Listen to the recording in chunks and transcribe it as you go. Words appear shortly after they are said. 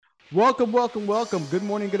Welcome, welcome, welcome. Good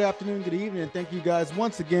morning, good afternoon, good evening. And thank you guys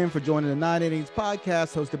once again for joining the 9 Innings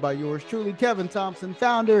podcast hosted by yours truly, Kevin Thompson,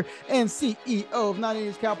 founder and CEO of 9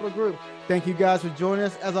 Innings Capital Group. Thank you guys for joining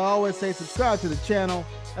us. As I always say, subscribe to the channel.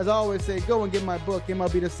 As I always say, go and get my book,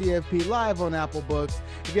 MLB to CFP, live on Apple Books.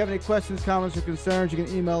 If you have any questions, comments, or concerns, you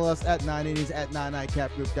can email us at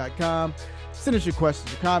 9innings@99capgroup.com. Send us your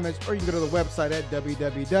questions or comments, or you can go to the website at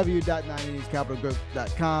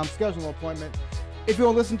www.9inningscapitalgroup.com. Schedule an appointment. If you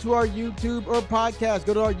want to listen to our YouTube or podcast,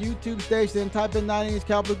 go to our YouTube station and type in 9 Innings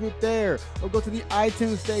Capital Group there. Or go to the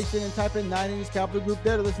iTunes station and type in 9 Innings Capital Group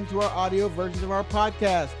there to listen to our audio versions of our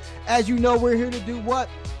podcast. As you know, we're here to do what?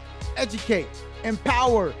 Educate,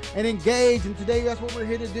 empower, and engage. And today, that's what we're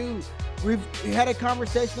here to do. We had a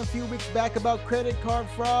conversation a few weeks back about credit card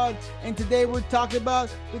fraud. And today we're talking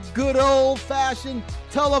about the good old-fashioned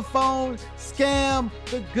telephone scam,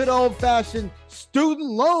 the good old-fashioned student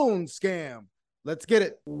loan scam. Let's get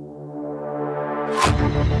it.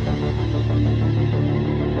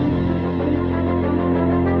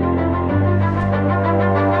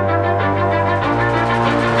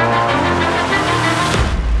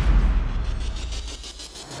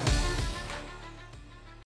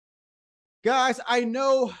 Guys, I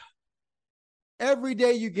know every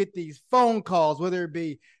day you get these phone calls, whether it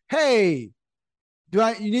be, hey,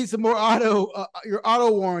 you need some more your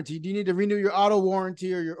auto warranty? Do you need to renew your auto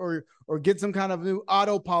warranty or get some kind of new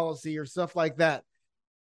auto policy or stuff like that?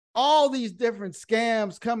 All these different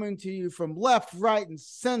scams coming to you from left, right, and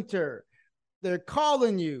center. They're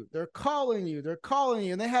calling you,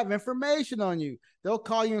 and they have information on you. They'll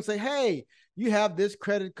call you and say, hey, you have this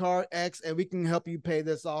credit card X and we can help you pay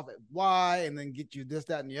this off at Y and then get you this,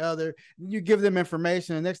 that, and the other. You give them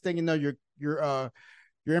information, and next thing you know, your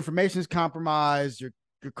information is compromised, your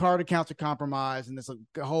card accounts are compromised, and it's a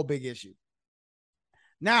whole big issue.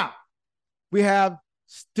 Now, we have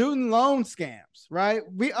student loan scams, right?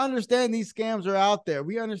 We understand these scams are out there.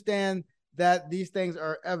 We understand that these things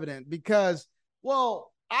are evident because,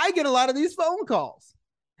 well, I get a lot of these phone calls.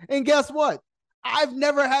 And guess what? I've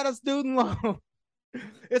never had a student loan.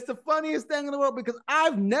 It's the funniest thing in the world because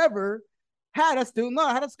I've never had a student loan.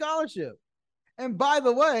 I had a scholarship. And by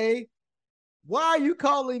the way, why are you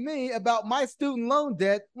calling me about my student loan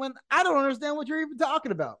debt when I don't understand what you're even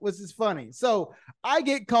talking about? Which is funny. So I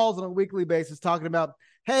get calls on a weekly basis talking about,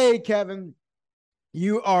 hey, Kevin,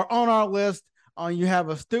 you are on our list. You have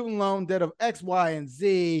a student loan debt of X, Y, and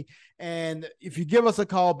Z. And if you give us a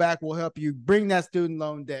call back, we'll help you bring that student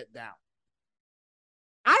loan debt down.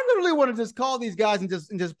 I literally want to just call these guys and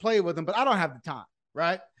just play with them, but I don't have the time,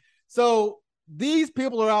 right? So these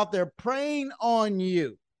people are out there preying on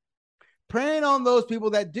you. Preying on those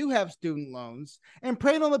people that do have student loans, and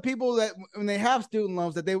preying on the people that when they have student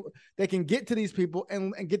loans that they can get to these people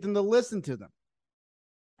and get them to listen to them.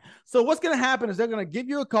 So what's going to happen is they're going to give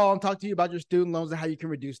you a call and talk to you about your student loans and how you can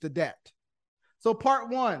reduce the debt. So part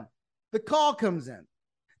one, the call comes in.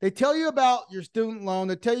 They tell you about your student loan.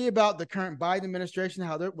 They tell you about the current Biden administration,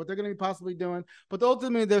 what they're going to be possibly doing. But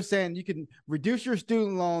ultimately, they're saying you can reduce your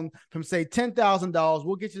student loan from, say, $10,000.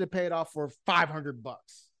 We'll get you to pay it off for $500.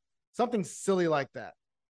 Something silly like that.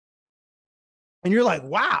 And you're like,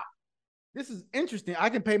 wow, this is interesting. I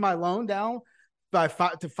can pay my loan down by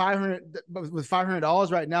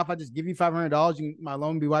 $500 right now. If I just give you $500, my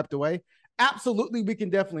loan be wiped away. Absolutely, we can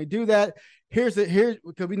definitely do that. Here's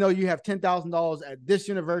because we know you have $10,000 at this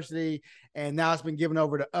university, and now it's been given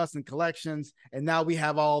over to us in collections, and now we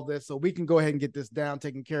have all this, so we can go ahead and get this down,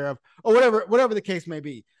 taken care of, or whatever the case may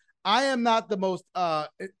be. I am not the most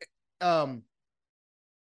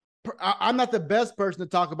I'm not the best person to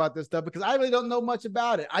talk about this stuff because I really don't know much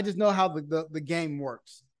about it. I just know how the game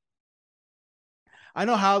works. I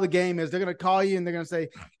know how the game is. They're going to call you and they're going to say,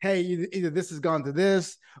 hey, either this has gone to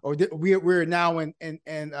this, or we're now we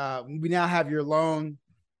now have your loan.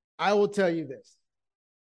 I will tell you this.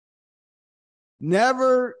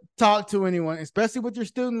 Never talk to anyone, especially with your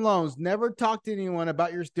student loans. Never talk to anyone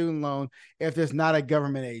about your student loan if there's not a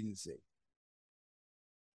government agency.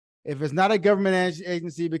 If it's not a government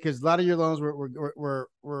agency, because a lot of your loans were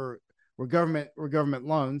government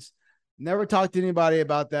loans, never talk to anybody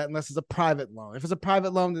about that unless it's a private loan. If it's a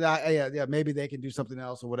private loan, then maybe they can do something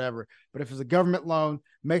else or whatever. But if it's a government loan,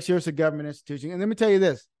 make sure it's a government institution. And let me tell you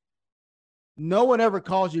this. No one ever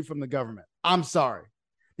calls you from the government. I'm sorry.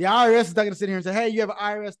 The IRS is not going to sit here and say, hey, you have an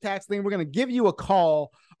IRS tax lien. We're going to give you a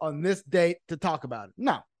call on this date to talk about it.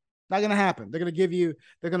 No. Not going to happen. They're going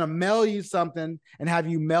to mail you something and have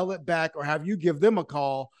you mail it back or have you give them a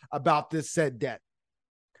call about this said debt.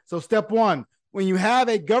 So step one, when you have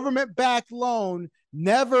a government-backed loan,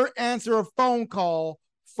 never answer a phone call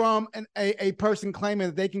from a person claiming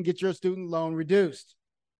that they can get your student loan reduced.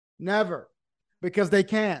 Never, because they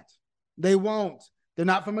can't. They won't. They're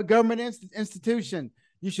not from a government institution.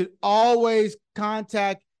 You should always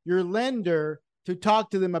contact your lender to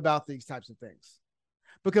talk to them about these types of things.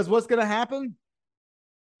 Because what's going to happen?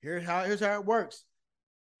 Here's how it works.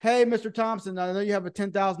 Hey, Mr. Thompson, I know you have a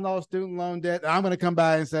 $10,000 student loan debt. I'm going to come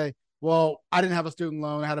by and say, well, I didn't have a student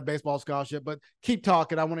loan. I had a baseball scholarship, but keep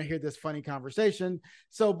talking. I want to hear this funny conversation.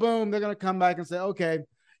 So boom, they're going to come back and say, okay,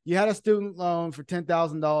 you had a student loan for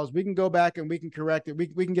 $10,000. We can go back and we can correct it. We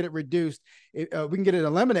can get it reduced. We can get it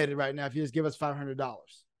eliminated right now if you just give us $500.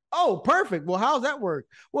 Oh, perfect. Well, how's that work?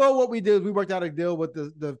 Well, what we did is we worked out a deal with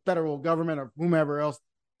the federal government or whomever else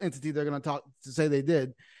entity they're going to talk to say they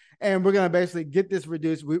did. And we're going to basically get this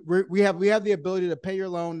reduced. We have the ability to pay your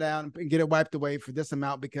loan down and get it wiped away for this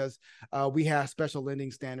amount because we have special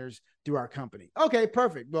lending standards through our company. Okay,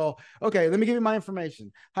 perfect. Well, okay, let me give you my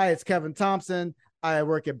information. Hi, it's Kevin Thompson. I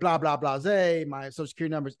work at blah, blah, blah, Z. My social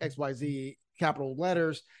security number is XYZ, capital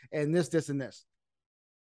letters, and this, and this.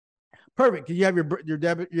 Perfect. You have your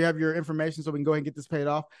debit, you have your information so we can go ahead and get this paid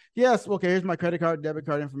off. Yes. Okay, here's my credit card, debit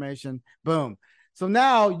card information. Boom. So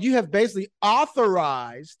now you have basically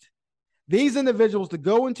authorized these individuals to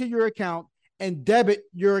go into your account and debit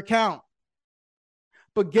your account.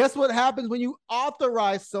 But guess what happens when you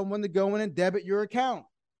authorize someone to go in and debit your account?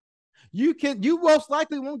 You most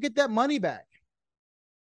likely won't get that money back.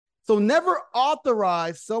 So never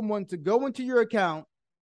authorize someone to go into your account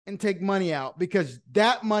and take money out, because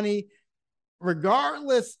that money,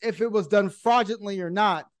 regardless if it was done fraudulently or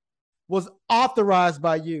not, was authorized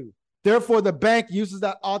by you. Therefore, the bank uses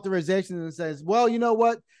that authorization and says, well, you know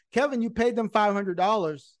what, Kevin, you paid them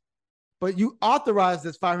 $500, but you authorized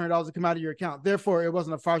this $500 to come out of your account. Therefore, it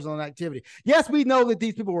wasn't a fraudulent activity. Yes, we know that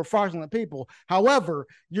these people were fraudulent people. However,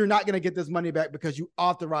 you're not going to get this money back because you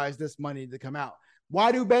authorized this money to come out.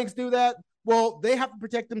 Why do banks do that? Well, they have to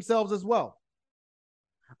protect themselves as well.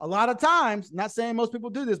 A lot of times, not saying most people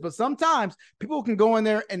do this, but sometimes people can go in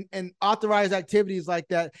there and authorize activities like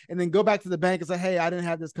that and then go back to the bank and say, hey, I didn't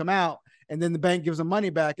have this come out. And then the bank gives them money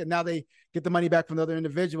back. And now they get the money back from the other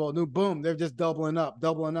individual. And boom, they're just doubling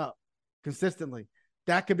up consistently.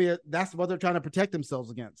 That's what they're trying to protect themselves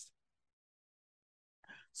against.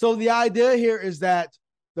 So the idea here is that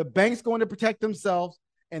the bank's going to protect themselves,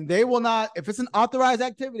 and they will not, if it's an authorized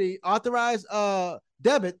activity, authorized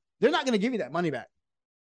debit, they're not going to give you that money back.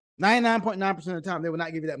 99.9% of the time, they will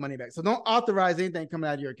not give you that money back. So don't authorize anything coming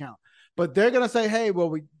out of your account. But they're going to say, hey,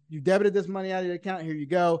 well, you debited this money out of your account. Here you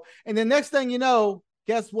go. And then next thing you know,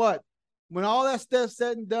 guess what? When all that stuff's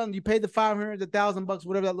said and done, you paid the $500, the $1,000,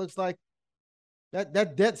 whatever that looks like,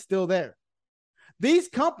 that debt's still there. These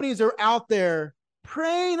companies are out there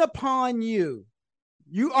preying upon you.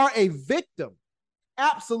 You are a victim.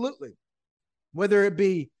 Absolutely. Whether it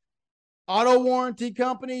be auto warranty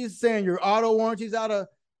companies saying your auto warranty's out of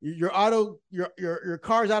your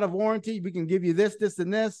car's out of warranty, we can give you this,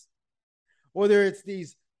 and this. Whether it's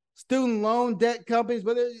these student loan debt companies,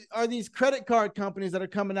 whether are these credit card companies that are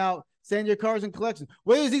coming out saying your car's in collection,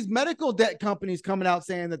 whether it's these medical debt companies coming out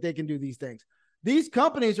saying that they can do these things. These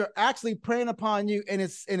companies are actually preying upon you, and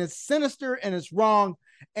it's sinister and it's wrong.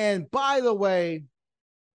 And by the way,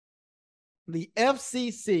 the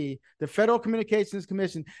FCC, the Federal Communications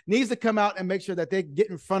Commission, needs to come out and make sure that they get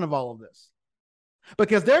in front of all of this,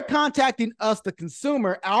 because they're contacting us, the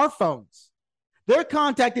consumer, our phones. They're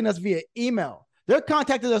contacting us via email. They're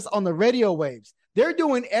contacting us on the radio waves. They're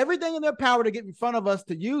doing everything in their power to get in front of us,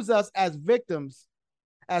 to use us as victims,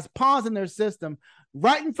 as pawns in their system,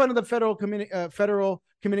 right in front of the Federal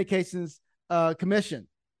Communications Commission.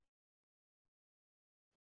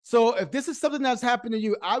 So if this is something that's happened to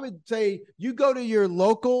you, I would say you go to your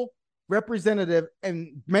local representative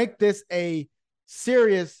and make this a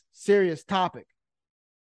serious, serious topic.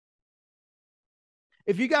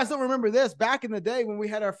 If you guys don't remember this, back in the day when we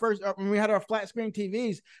had our flat screen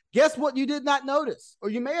TVs, guess what you did not notice? Or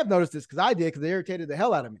you may have noticed this, because I did, because it irritated the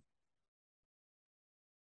hell out of me.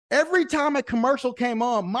 Every time a commercial came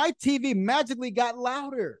on, my TV magically got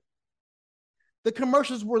louder. The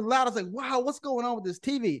commercials were loud. I was like, wow, what's going on with this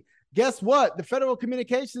TV? Guess what? The Federal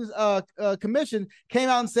Communications Commission came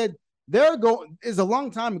out and said, is a long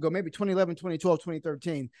time ago, maybe 2011, 2012,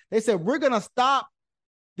 2013. They said, we're going to stop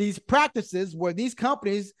these practices where these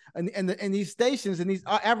companies and these stations and these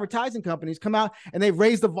advertising companies come out and they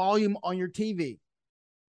raise the volume on your TV.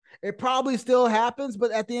 It probably still happens,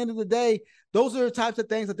 but at the end of the day, those are the types of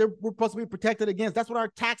things that we're supposed to be protected against. That's what our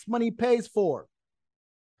tax money pays for,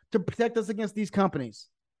 to protect us against these companies,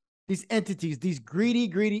 these entities, these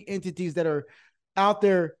greedy entities that are out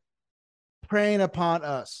there preying upon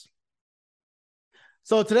us.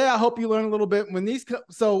 So today, I hope you learn a little bit when these.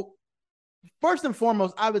 So first and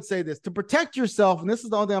foremost, I would say this to protect yourself. And this is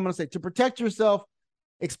the only thing I'm going to say to protect yourself,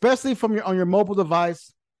 especially from on your mobile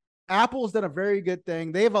device. Apple's done a very good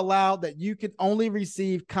thing. They've allowed that you can only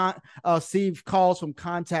receive calls from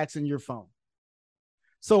contacts in your phone.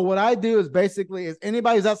 So what I do is basically is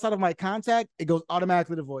anybody's outside of my contact, it goes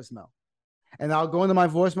automatically to voicemail. And I'll go into my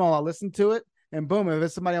voicemail, I'll listen to it, and boom, if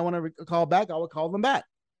it's somebody I want to call back, I will call them back.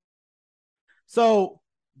 So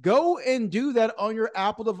go and do that on your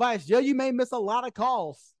Apple device. Yeah, you may miss a lot of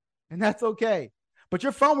calls, and that's okay. But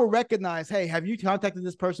your phone will recognize, hey, have you contacted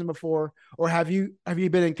this person before? Or have you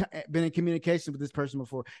been in communication with this person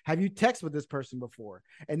before? Have you texted with this person before?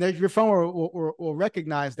 And then your phone will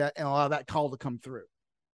recognize that and allow that call to come through.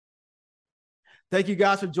 Thank you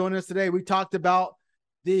guys for joining us today. We talked about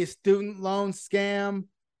the student loan scam.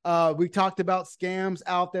 We talked about scams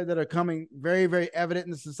out there that are coming very, very evident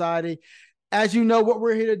in the society. As you know, what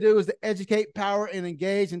we're here to do is to educate, power, and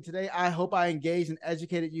engage. And today, I hope I engaged and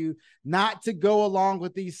educated you not to go along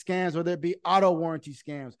with these scams, whether it be auto warranty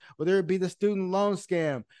scams, whether it be the student loan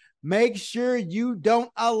scam. Make sure you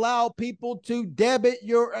don't allow people to debit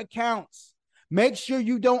your accounts. Make sure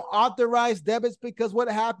you don't authorize debits, because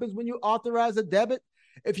what happens when you authorize a debit?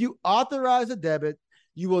 If you authorize a debit,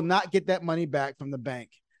 you will not get that money back from the bank.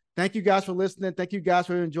 Thank you guys for listening. Thank you guys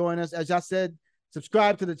for enjoying us. As I said,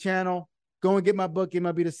 subscribe to the channel. Go and get my book,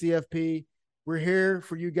 MLB to CFP. We're here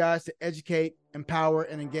for you guys to educate, empower,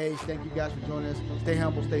 and engage. Thank you guys for joining us. Stay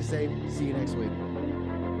humble, stay safe. See you next week.